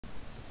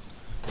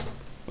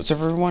What's up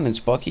everyone, it's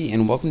Bucky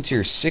and welcome to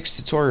your 6th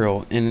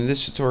tutorial, and in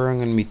this tutorial I'm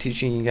going to be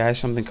teaching you guys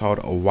something called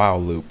a while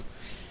loop.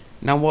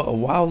 Now what a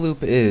while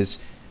loop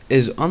is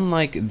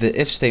unlike the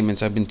if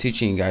statements I've been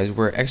teaching you guys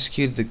where it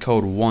executes the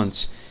code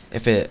once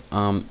if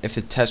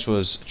the test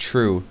was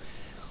true.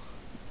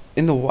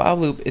 In the while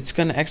loop it's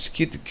going to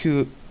execute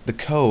the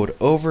code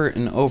over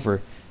and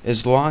over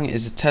as long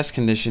as the test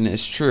condition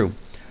is true.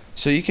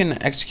 So you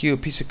can execute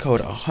a piece of code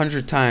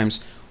 100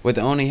 times with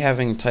only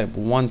having to type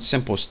one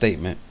simple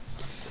statement.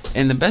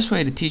 And the best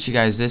way to teach you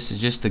guys this is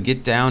just to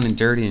get down and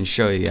dirty and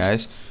show you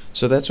guys.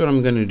 So that's what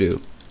I'm going to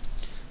do.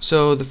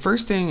 So the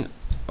first thing,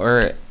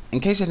 or in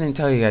case I didn't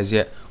tell you guys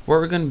yet, what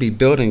we're going to be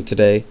building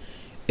today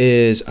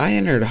is I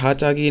entered a hot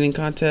dog eating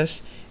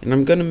contest, and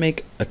I'm going to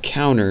make a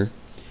counter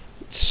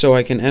so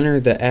I can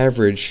enter the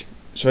average,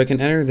 so I can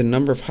enter the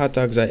number of hot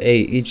dogs I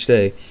ate each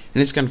day,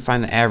 and it's going to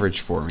find the average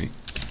for me.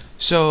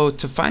 So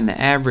to find the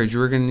average,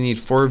 we're going to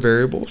need 4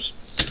 variables.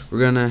 We're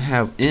going to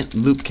have int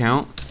loop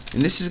count,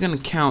 and this is going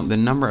to count the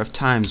number of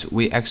times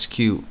we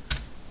execute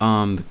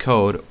the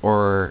code,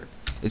 or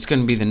it's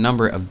going to be the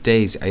number of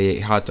days I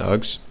ate hot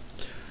dogs.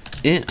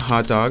 Int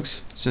hot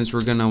dogs, since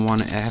we're going to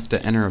want to have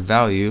to enter a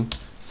value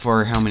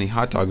for how many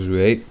hot dogs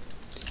we ate.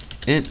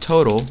 Int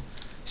total,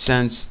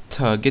 since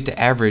to get the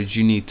average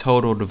you need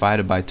total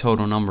divided by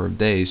total number of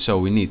days, so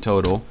we need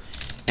total.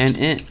 And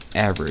int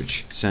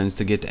average, since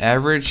to get the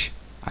average,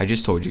 I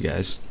just told you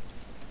guys.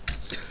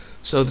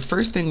 So the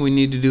first thing we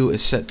need to do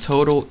is set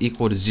total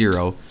equal to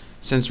 0,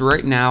 since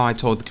right now I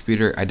told the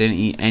computer I didn't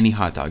eat any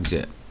hot dogs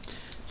yet.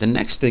 The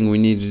next thing we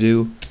need to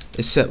do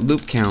is set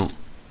loop count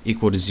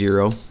equal to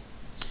 0,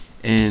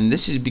 and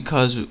this is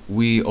because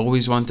we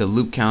always want the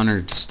loop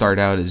counter to start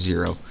out at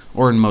 0,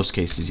 or in most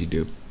cases you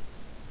do.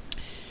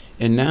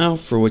 And now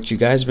for what you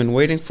guys have been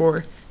waiting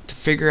for, to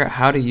figure out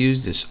how to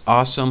use this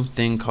awesome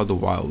thing called the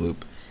while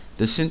loop.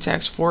 The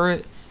syntax for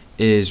it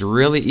is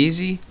really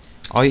easy.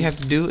 All you have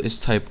to do is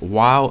type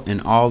while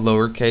in all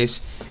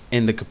lowercase,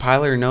 and the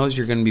compiler knows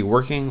you're going to be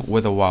working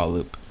with a while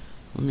loop.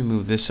 Let me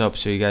move this up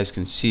so you guys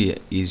can see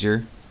it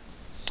easier.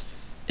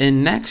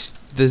 And next,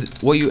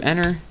 what you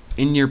enter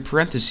in your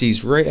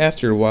parentheses right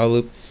after the while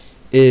loop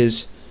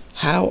is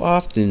how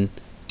often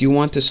do you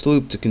want this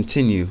loop to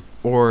continue,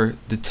 or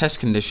the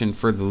test condition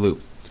for the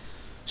loop.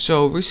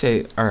 So we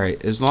say,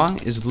 alright, as long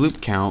as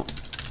loop count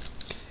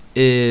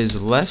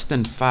is less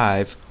than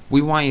 5,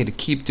 we want you to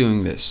keep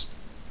doing this.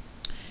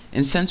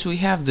 And since we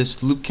have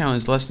this loop count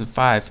is less than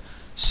 5,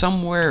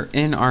 somewhere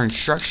in our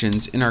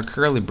instructions, in our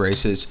curly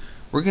braces,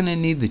 we're going to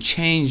need to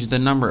change the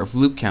number of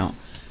loop count.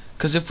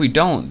 Because if we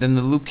don't, then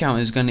the loop count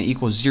is going to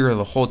equal 0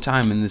 the whole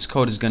time, and this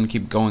code is going to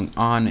keep going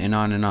on and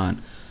on and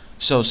on.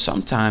 So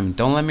sometime,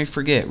 don't let me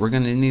forget, we're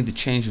going to need to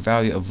change the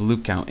value of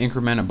loop count,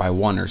 increment it by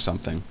 1 or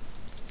something.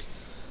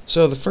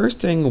 So the first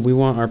thing we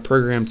want our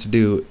program to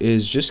do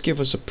is just give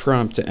us a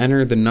prompt to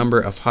enter the number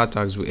of hot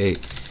dogs we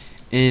ate.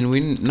 And we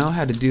know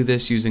how to do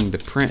this using the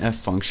printf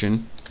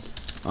function.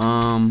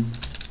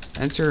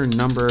 Enter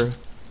number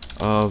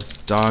of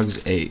dogs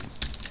ate.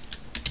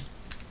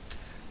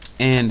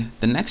 And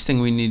the next thing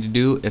we need to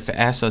do, if it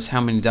asks us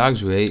how many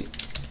dogs we ate,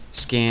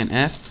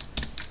 scanf,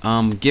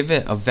 give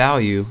it a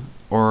value,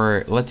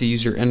 or let the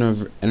user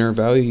enter a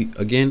value.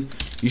 Again,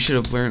 you should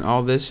have learned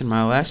all this in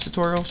my last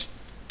tutorials.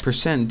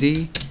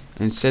 %d,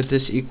 and set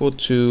this equal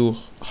to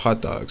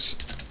hot dogs.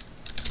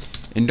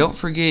 And don't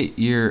forget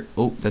your,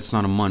 oh, that's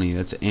not a money,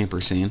 that's an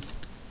ampersand.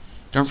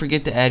 Don't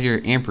forget to add your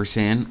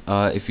ampersand.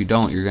 If you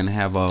don't, you're going to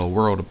have a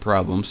world of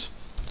problems.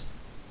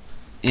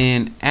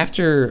 And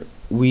after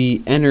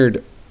we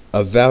entered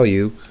a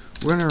value,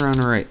 we're going to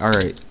run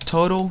alright,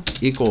 total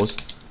equals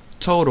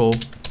total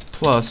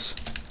plus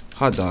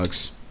hot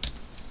dogs.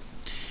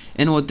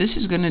 And what this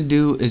is going to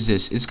do is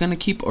this, it's going to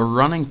keep a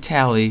running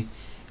tally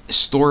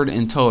stored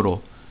in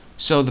total.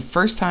 So the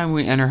first time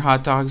we enter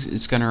hot dogs,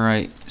 it's going to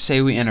write,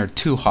 say we enter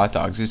 2 hot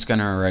dogs, it's going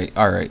to write,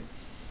 alright,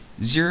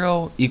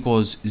 0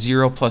 equals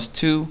 0 plus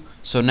 2,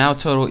 so now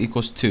total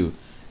equals 2.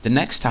 The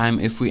next time,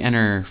 if we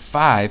enter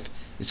 5,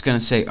 it's going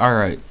to say,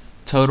 alright,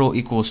 total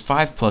equals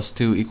 5 plus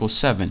 2 equals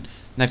 7.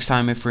 Next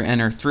time, if we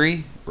enter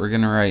 3, we're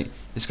going to write,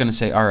 it's going to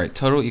say, alright,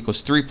 total equals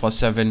 3 plus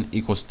 7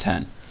 equals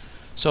 10.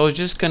 So it's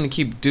just going to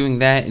keep doing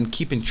that and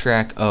keeping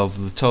track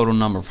of the total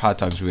number of hot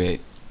dogs we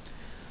ate.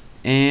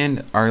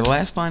 And our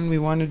last line we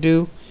want to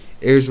do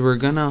is we're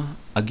gonna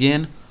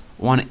again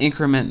want to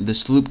increment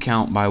this loop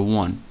count by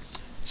 1.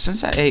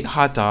 Since I ate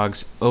hot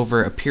dogs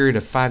over a period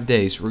of 5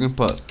 days, we're gonna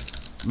put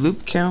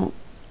loop count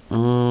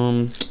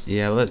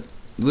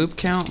loop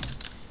count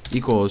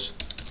equals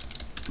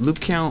loop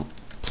count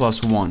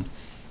plus 1.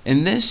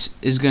 And this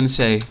is gonna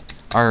say,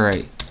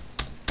 alright,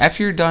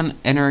 after you're done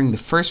entering the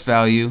first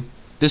value,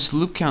 this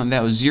loop count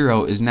that was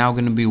 0 is now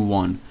gonna be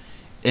 1.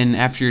 And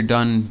after you're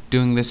done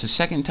doing this a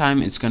second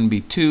time, it's going to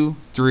be 2,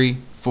 3,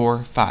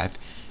 4, 5.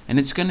 And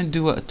it's going to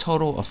do a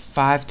total of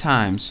 5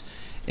 times.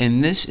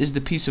 And this is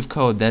the piece of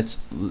code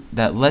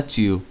that lets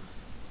you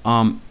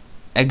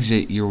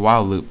exit your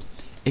while loop.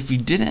 If you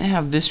didn't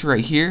have this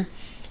right here,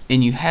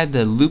 and you had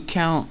the loop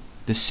count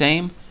the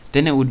same,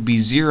 then it would be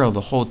 0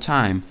 the whole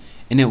time.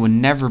 and it would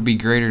never be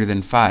greater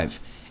than 5.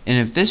 And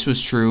if this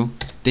was true,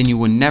 then you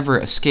would never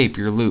escape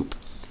your loop.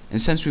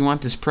 And since we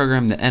want this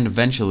program to end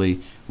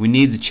eventually, we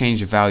need to change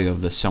the value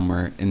of this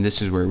somewhere, and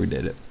this is where we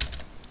did it.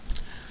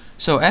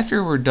 So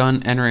after we're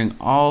done entering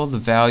all the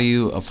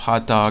value of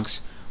hot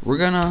dogs, we're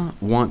gonna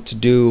want to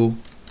do,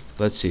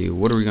 let's see,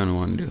 what are we gonna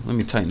want to do? Let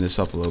me tighten this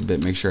up a little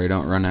bit, make sure I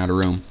don't run out of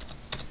room.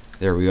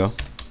 There we go.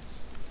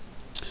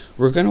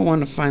 We're gonna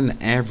want to find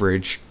the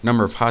average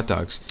number of hot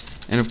dogs.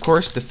 And of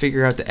course, to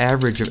figure out the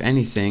average of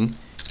anything,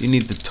 you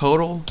need the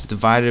total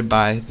divided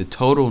by the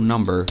total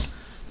number.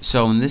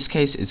 So in this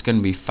case, it's going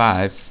to be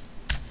 5.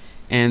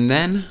 And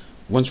then,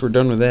 once we're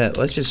done with that,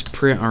 let's just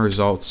print our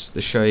results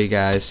to show you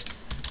guys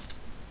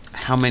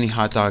how many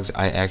hot dogs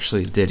I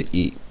actually did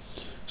eat.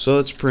 So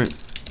let's print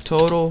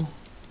total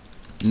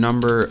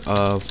number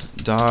of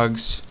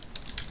dogs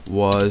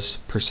was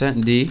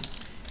 %D.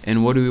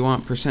 And what do we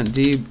want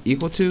 %D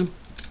equal to?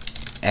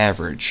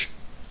 Average.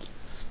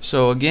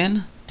 So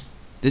again,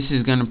 this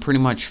is going to pretty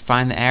much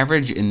find the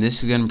average, and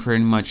this is going to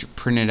pretty much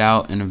print it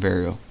out in a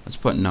variable. Let's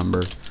put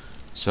number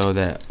so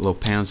that little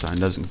pound sign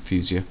doesn't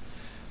confuse you.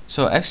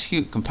 So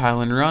execute,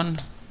 compile, and run.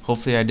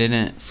 Hopefully I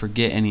didn't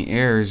forget any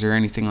errors or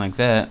anything like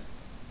that.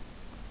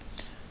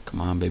 Come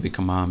on baby,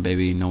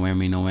 no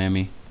whammy, no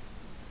whammy.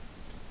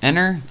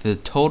 Enter the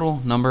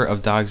total number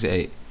of dogs I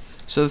ate.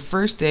 So the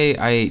first day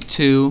I ate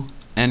 2,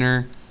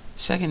 enter.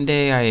 Second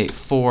day I ate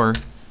 4.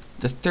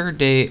 The third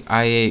day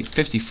I ate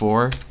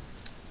 54.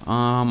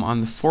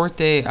 On the fourth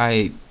day I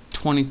ate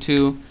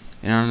 22,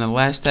 and on the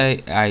last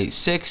day I ate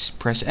 6.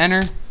 Press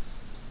enter.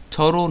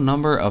 Total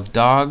number of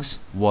dogs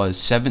was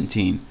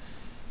 17.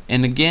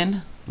 And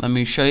again, let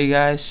me show you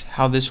guys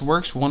how this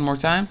works one more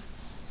time.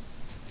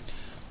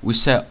 We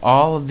set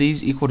all of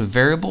these equal to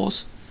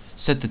variables,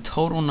 set the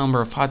total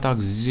number of hot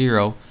dogs to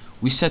 0,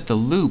 we set the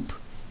loop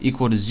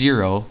equal to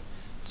 0,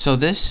 so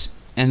this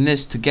and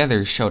this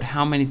together showed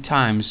how many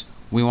times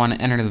we want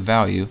to enter the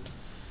value.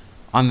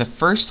 On the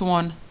first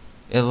one,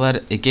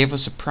 it gave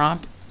us a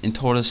prompt and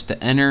told us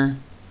to enter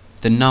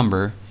the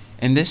number,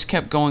 and this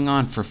kept going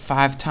on for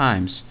 5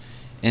 times,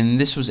 and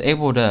this was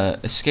able to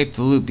escape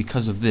the loop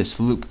because of this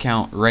loop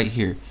count right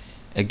here.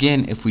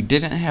 Again, if we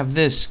didn't have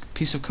this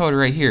piece of code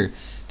right here,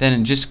 then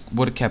it just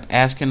would have kept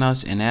asking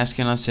us and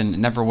it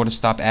never would have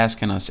stopped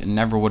asking us and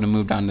never would have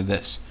moved on to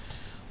this.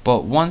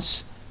 But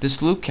once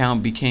this loop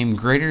count became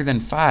greater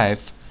than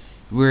 5,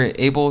 we were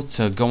able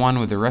to go on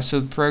with the rest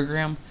of the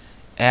program.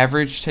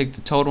 Average, take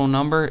the total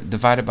number,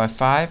 divide it by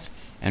 5,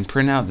 and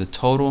print out the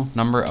total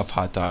number of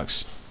hot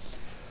dogs.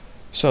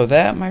 So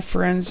that, my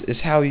friends,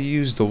 is how you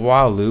use the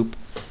while loop.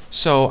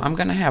 So I'm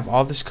going to have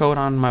all this code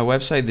on my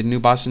website,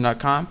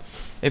 thenewboston.com.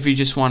 If you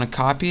just want to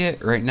copy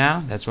it right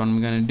now, that's what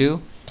I'm going to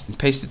do, and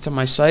paste it to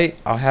my site.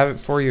 I'll have it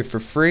for you for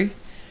free.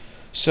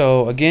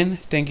 So again,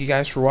 thank you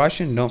guys for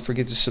watching. Don't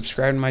forget to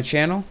subscribe to my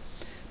channel.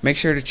 Make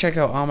sure to check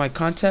out all my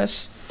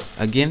contests.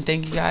 Again,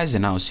 thank you guys,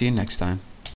 and I will see you next time.